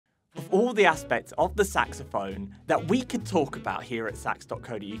Of all the aspects of the saxophone that we could talk about here at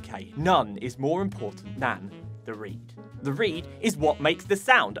sax.co.uk, none is more important than the reed. The reed is what makes the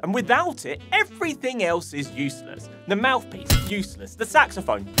sound, and without it, everything else is useless. The mouthpiece, useless. The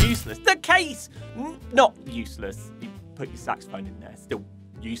saxophone, useless. The case, not useless. You put your saxophone in there, still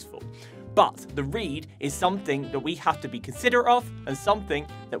useful. But the reed is something that we have to be considerate of and something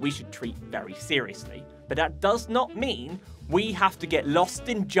that we should treat very seriously. But that does not mean we have to get lost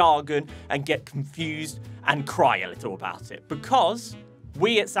in jargon and get confused and cry a little about it, because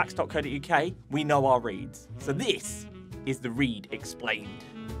we at sax.co.uk, we know our reeds. So this is the Reed Explained.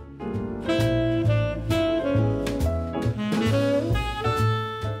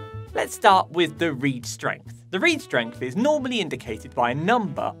 Let's start with the reed strength. The reed strength is normally indicated by a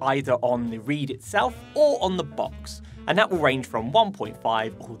number either on the reed itself or on the box, and that will range from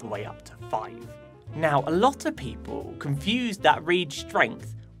 1.5 all the way up to 5. Now, a lot of people confuse that reed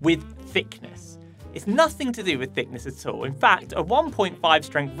strength with thickness. It's nothing to do with thickness at all. In fact, a 1.5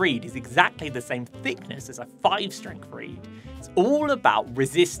 strength reed is exactly the same thickness as a 5 strength reed. It's all about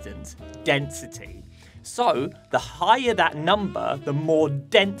resistance, density. So, the higher that number, the more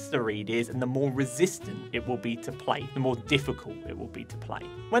dense the reed is and the more resistant it will be to play, the more difficult it will be to play.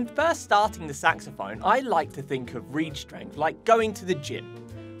 When first starting the saxophone, I like to think of reed strength like going to the gym.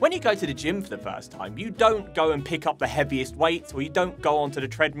 When you go to the gym for the first time, you don't go and pick up the heaviest weights, or you don't go onto the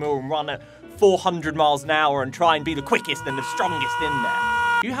treadmill and run at 400 miles an hour and try and be the quickest and the strongest in there.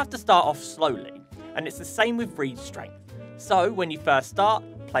 You have to start off slowly, and it's the same with reed strength. So when you first start,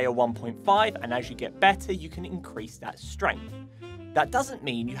 play a 1.5, and as you get better, you can increase that strength. That doesn't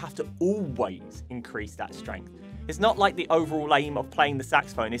mean you have to always increase that strength. It's not like the overall aim of playing the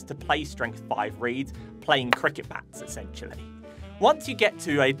saxophone is to play strength 5 reeds, playing cricket bats essentially. Once you get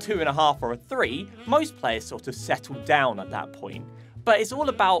to a 2.5 or a 3, most players sort of settle down at that point. But it's all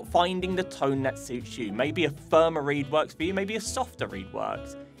about finding the tone that suits you. Maybe a firmer reed works for you, maybe a softer reed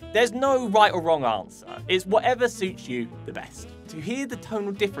works. There's no right or wrong answer. It's whatever suits you the best. To hear the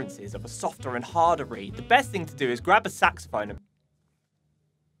tonal differences of a softer and harder reed, the best thing to do is grab a saxophone and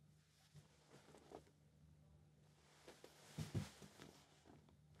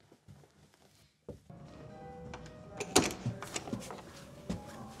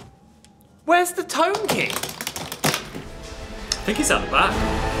Where's the tone key? I think he's at the back.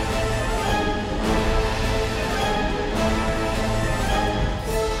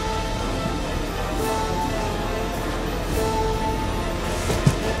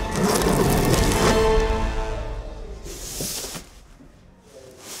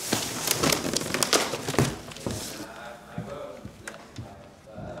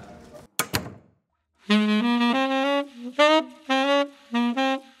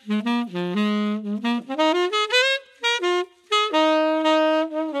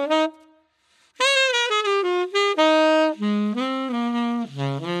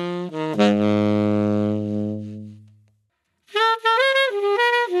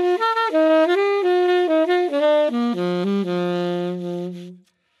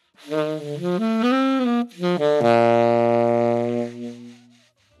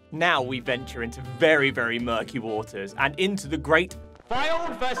 Now we venture into very, very murky waters and into the great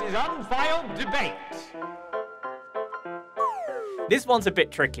filed versus unfiled debate. This one's a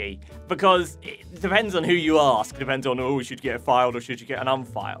bit tricky because it depends on who you ask. It depends on, oh, should you get a filed or should you get an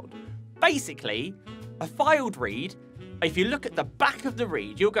unfiled? Basically, a filed reed, if you look at the back of the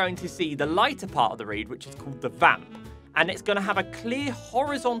reed, you're going to see the lighter part of the reed, which is called the vamp. And it's going to have a clear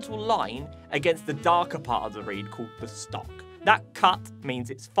horizontal line against the darker part of the reed called the stock. That cut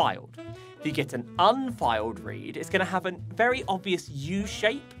means it's filed. If you get an unfiled reed, it's going to have a very obvious U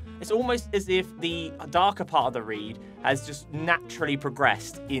shape. It's almost as if the darker part of the reed has just naturally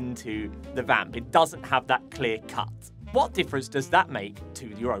progressed into the vamp. It doesn't have that clear cut. What difference does that make to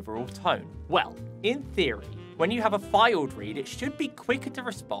your overall tone? Well, in theory, when you have a filed reed, it should be quicker to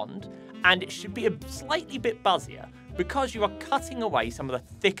respond and it should be a slightly bit buzzier because you are cutting away some of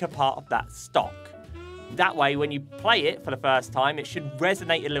the thicker part of that stock. That way, when you play it for the first time, it should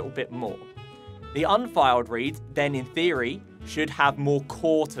resonate a little bit more. The unfiled reeds, then in theory, should have more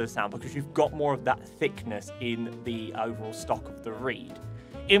core to the sound because you've got more of that thickness in the overall stock of the reed.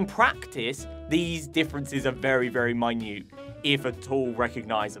 In practice, these differences are very, very minute, if at all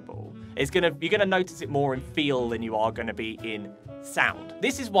recognisable. You're gonna notice it more in feel than you are gonna be in sound.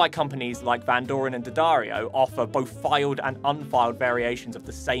 This is why companies like Van Doren and D'Addario offer both filed and unfiled variations of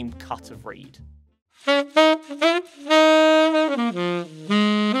the same cut of reed.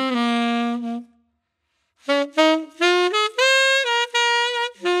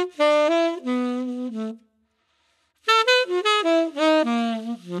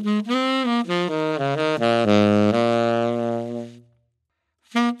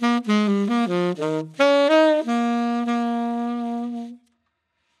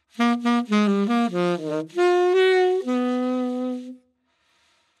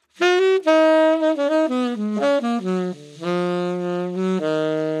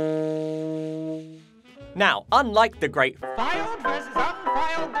 Now, unlike the great filed versus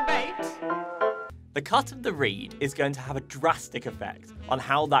unfiled debate, the cut of the reed is going to have a drastic effect on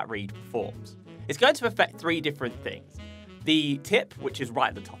how that reed performs. It's going to affect three different things. The tip, which is right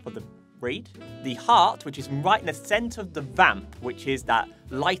at the top of the reed, the heart, which is right in the center of the vamp, which is that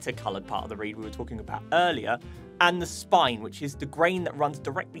lighter colored part of the reed we were talking about earlier, and the spine, which is the grain that runs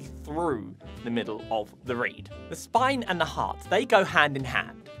directly through the middle of the reed. The spine and the heart, they go hand in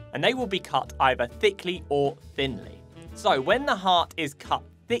hand, and they will be cut either thickly or thinly. So when the heart is cut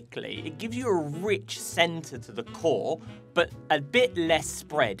thickly, it gives you a rich center to the core, but a bit less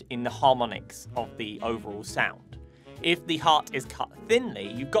spread in the harmonics of the overall sound. If the heart is cut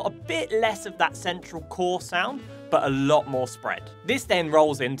thinly, you've got a bit less of that central core sound, but a lot more spread. This then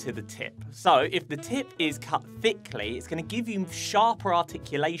rolls into the tip. So if the tip is cut thickly, it's going to give you sharper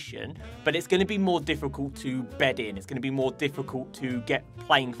articulation, but it's going to be more difficult to bed in. It's going to be more difficult to get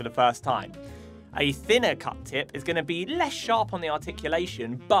playing for the first time. A thinner cut tip is going to be less sharp on the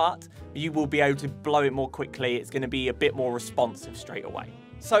articulation, but you will be able to blow it more quickly. It's going to be a bit more responsive straight away.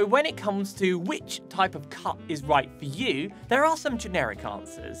 So when it comes to which type of cut is right for you, there are some generic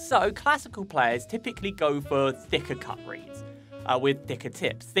answers. So classical players typically go for thicker cut reeds with thicker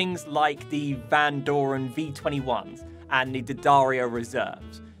tips. Things like the Van Doren V21s and the D'Addario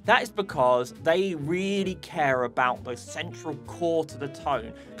Reserves. That is because they really care about the central core to the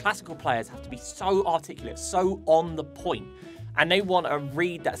tone. Classical players have to be so articulate, so on the point. And they want a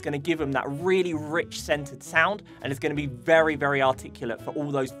reed that's going to give them that really rich centered sound, and it's going to be very, very articulate for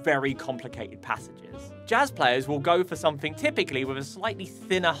all those very complicated passages. Jazz players will go for something typically with a slightly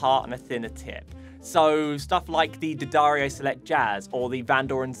thinner heart and a thinner tip. So stuff like the D'Addario Select Jazz or the Van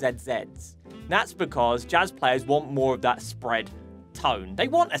Doren ZZs. That's because jazz players want more of that spread tone. They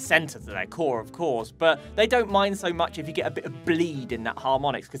want a center to their core, of course, but they don't mind so much if you get a bit of bleed in that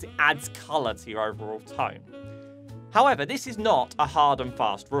harmonics because it adds color to your overall tone. However, this is not a hard and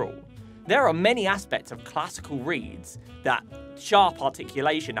fast rule. There are many aspects of classical reeds, that sharp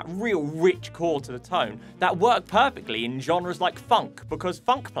articulation, that real rich core to the tone, that work perfectly in genres like funk, because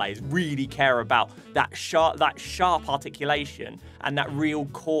funk players really care about that sharp articulation and that real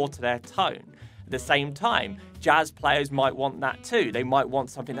core to their tone. At the same time, jazz players might want that too. They might want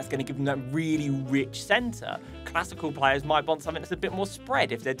something that's going to give them that really rich center. Classical players might want something that's a bit more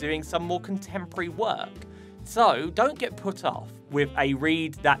spread if they're doing some more contemporary work. So don't get put off with a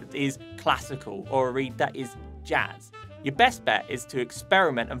reed that is classical or a reed that is jazz. Your best bet is to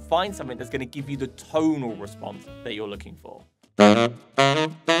experiment and find something that's going to give you the tonal response that you're looking for.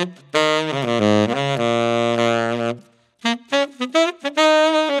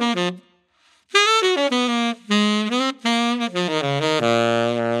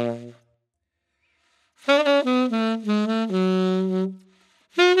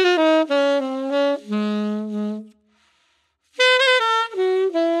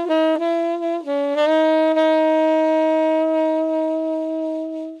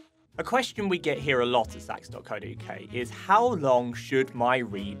 A question we get here a lot at sax.co.uk is how long should my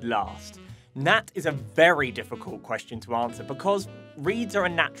reed last? And that is a very difficult question to answer because reeds are a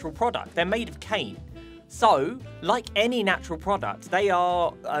natural product. They're made of cane. So, like any natural product, they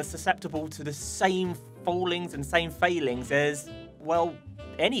are susceptible to the same fallings and same failings as, well,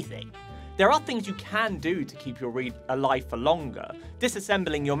 anything. There are things you can do to keep your reed alive for longer.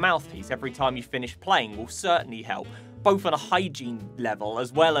 Disassembling your mouthpiece every time you finish playing will certainly help, both on a hygiene level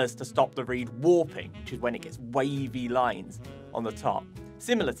as well as to stop the reed warping, which is when it gets wavy lines on the top.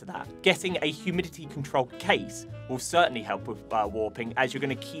 Similar to that, getting a humidity-controlled case will certainly help with warping, as you're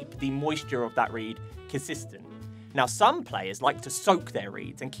going to keep the moisture of that reed consistent. Now, some players like to soak their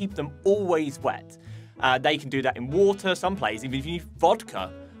reeds and keep them always wet. They can do that in water. Some players even use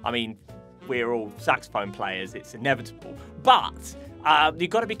vodka. I mean, we're all saxophone players, it's inevitable. But you've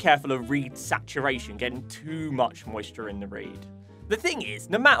got to be careful of reed saturation, getting too much moisture in the reed. The thing is,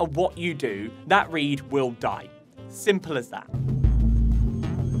 no matter what you do, that reed will die. Simple as that.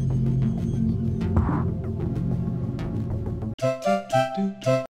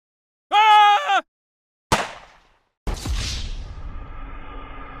 Ah!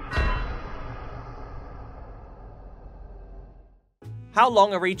 How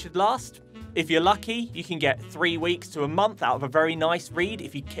long a reed should last? If you're lucky, you can get 3 weeks to a month out of a very nice reed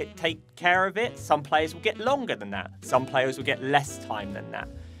if you take care of it. Some players will get longer than that. Some players will get less time than that.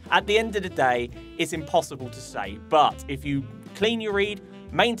 At the end of the day, it's impossible to say, but if you clean your reed,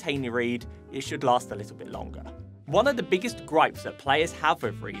 maintain your reed, it should last a little bit longer. One of the biggest gripes that players have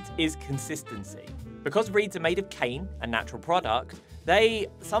with reeds is consistency. Because reeds are made of cane, a natural product, they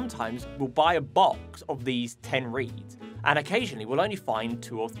sometimes will buy a box of these 10 reeds, and occasionally will only find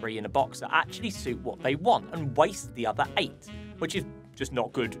 2 or 3 in a box that actually suit what they want and waste the other 8, which is just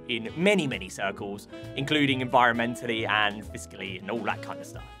not good in many circles, including environmentally and fiscally and all that kind of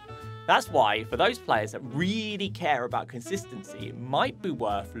stuff. That's why, for those players that really care about consistency, it might be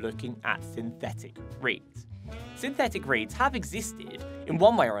worth looking at synthetic reeds. Synthetic reeds have existed in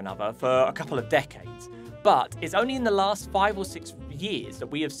one way or another for a couple of decades, but it's only in the last 5 or 6 years that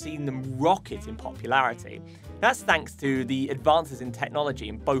we have seen them rocket in popularity. That's thanks to the advances in technology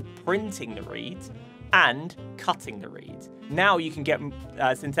in both printing the reeds and cutting the reeds. Now you can get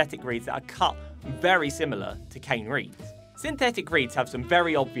synthetic reeds that are cut very similar to cane reeds. Synthetic reeds have some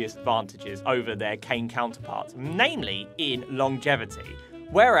very obvious advantages over their cane counterparts, namely in longevity.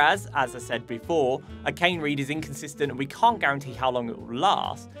 Whereas, as I said before, a cane reed is inconsistent and we can't guarantee how long it will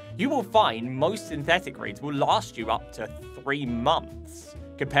last, you will find most synthetic reeds will last you up to 3 months,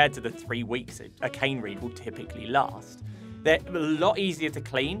 compared to the 3 weeks a cane reed will typically last. They're a lot easier to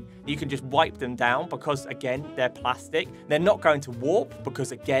clean. You can just wipe them down because, again, they're plastic. They're not going to warp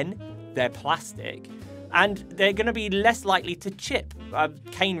because, again, they're plastic. And they're going to be less likely to chip.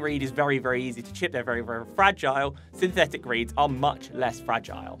 Cane reed is very easy to chip. They're very fragile. Synthetic reeds are much less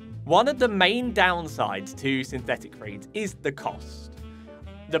fragile. One of the main downsides to synthetic reeds is the cost.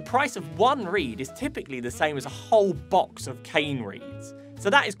 The price of one reed is typically the same as a whole box of cane reeds. So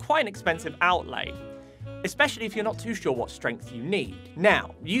that is quite an expensive outlay, especially if you're not too sure what strength you need.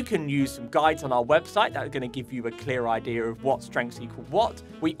 Now, you can use some guides on our website that are going to give you a clear idea of what strengths equal what.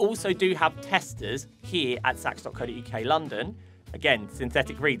 We also do have testers here at sax.co.uk London. Again,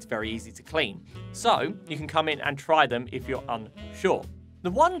 synthetic reeds, very easy to clean. So, you can come in and try them if you're unsure. The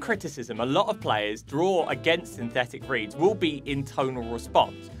one criticism a lot of players draw against synthetic reeds will be in tonal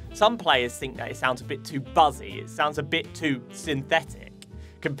response. Some players think that it sounds a bit too buzzy, it sounds a bit too synthetic,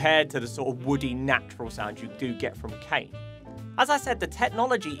 compared to the sort of woody natural sound you do get from cane. As I said, the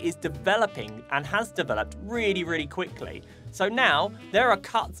technology is developing and has developed really quickly. So now there are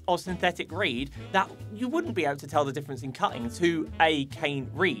cuts of synthetic reed that you wouldn't be able to tell the difference in cutting to a cane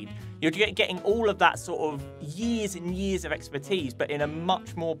reed. You're getting all of that sort of years and years of expertise, but in a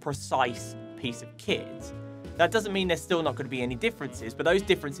much more precise piece of kit. That doesn't mean there's still not going to be any differences, but those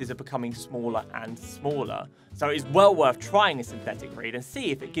differences are becoming smaller and smaller. So it's well worth trying a synthetic reed and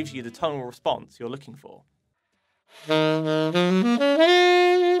see if it gives you the tonal response you're looking for.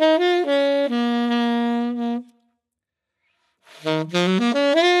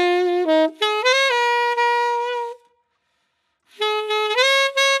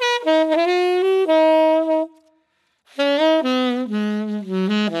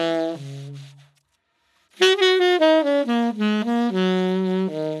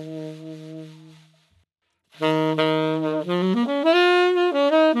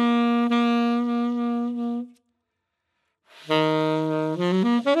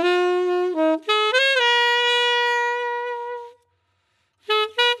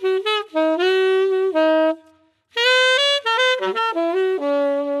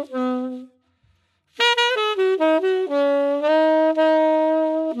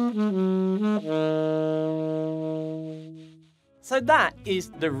 So that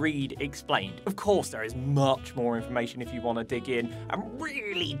is the reed explained. Of course, there is much more information if you want to dig in and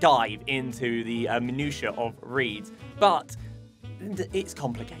really dive into the minutiae of reeds, but it's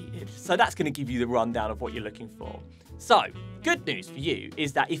complicated. So that's going to give you the rundown of what you're looking for. So, good news for you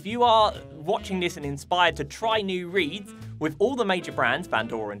is that if you are watching this and inspired to try new reeds, with all the major brands,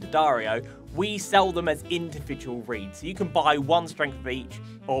 Pandora and D'Addario, we sell them as individual reeds. So you can buy one strength of each,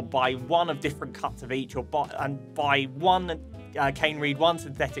 or buy one of different cuts of each, or buy one cane reed, one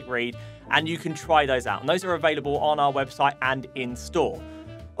synthetic reed, and you can try those out. And those are available on our website and in store.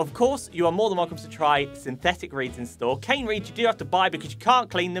 Of course, you are more than welcome to try synthetic reeds in store. Cane reeds you do have to buy because you can't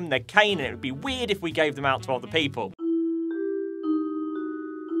clean them, they're cane, and it would be weird if we gave them out to other people.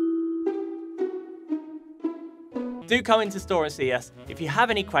 Do come into store and see us. If you have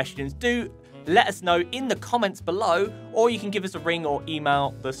any questions, do let us know in the comments below, or you can give us a ring or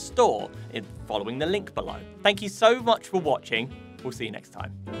email the store following the link below. Thank you so much for watching. We'll see you next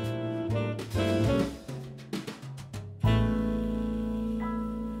time.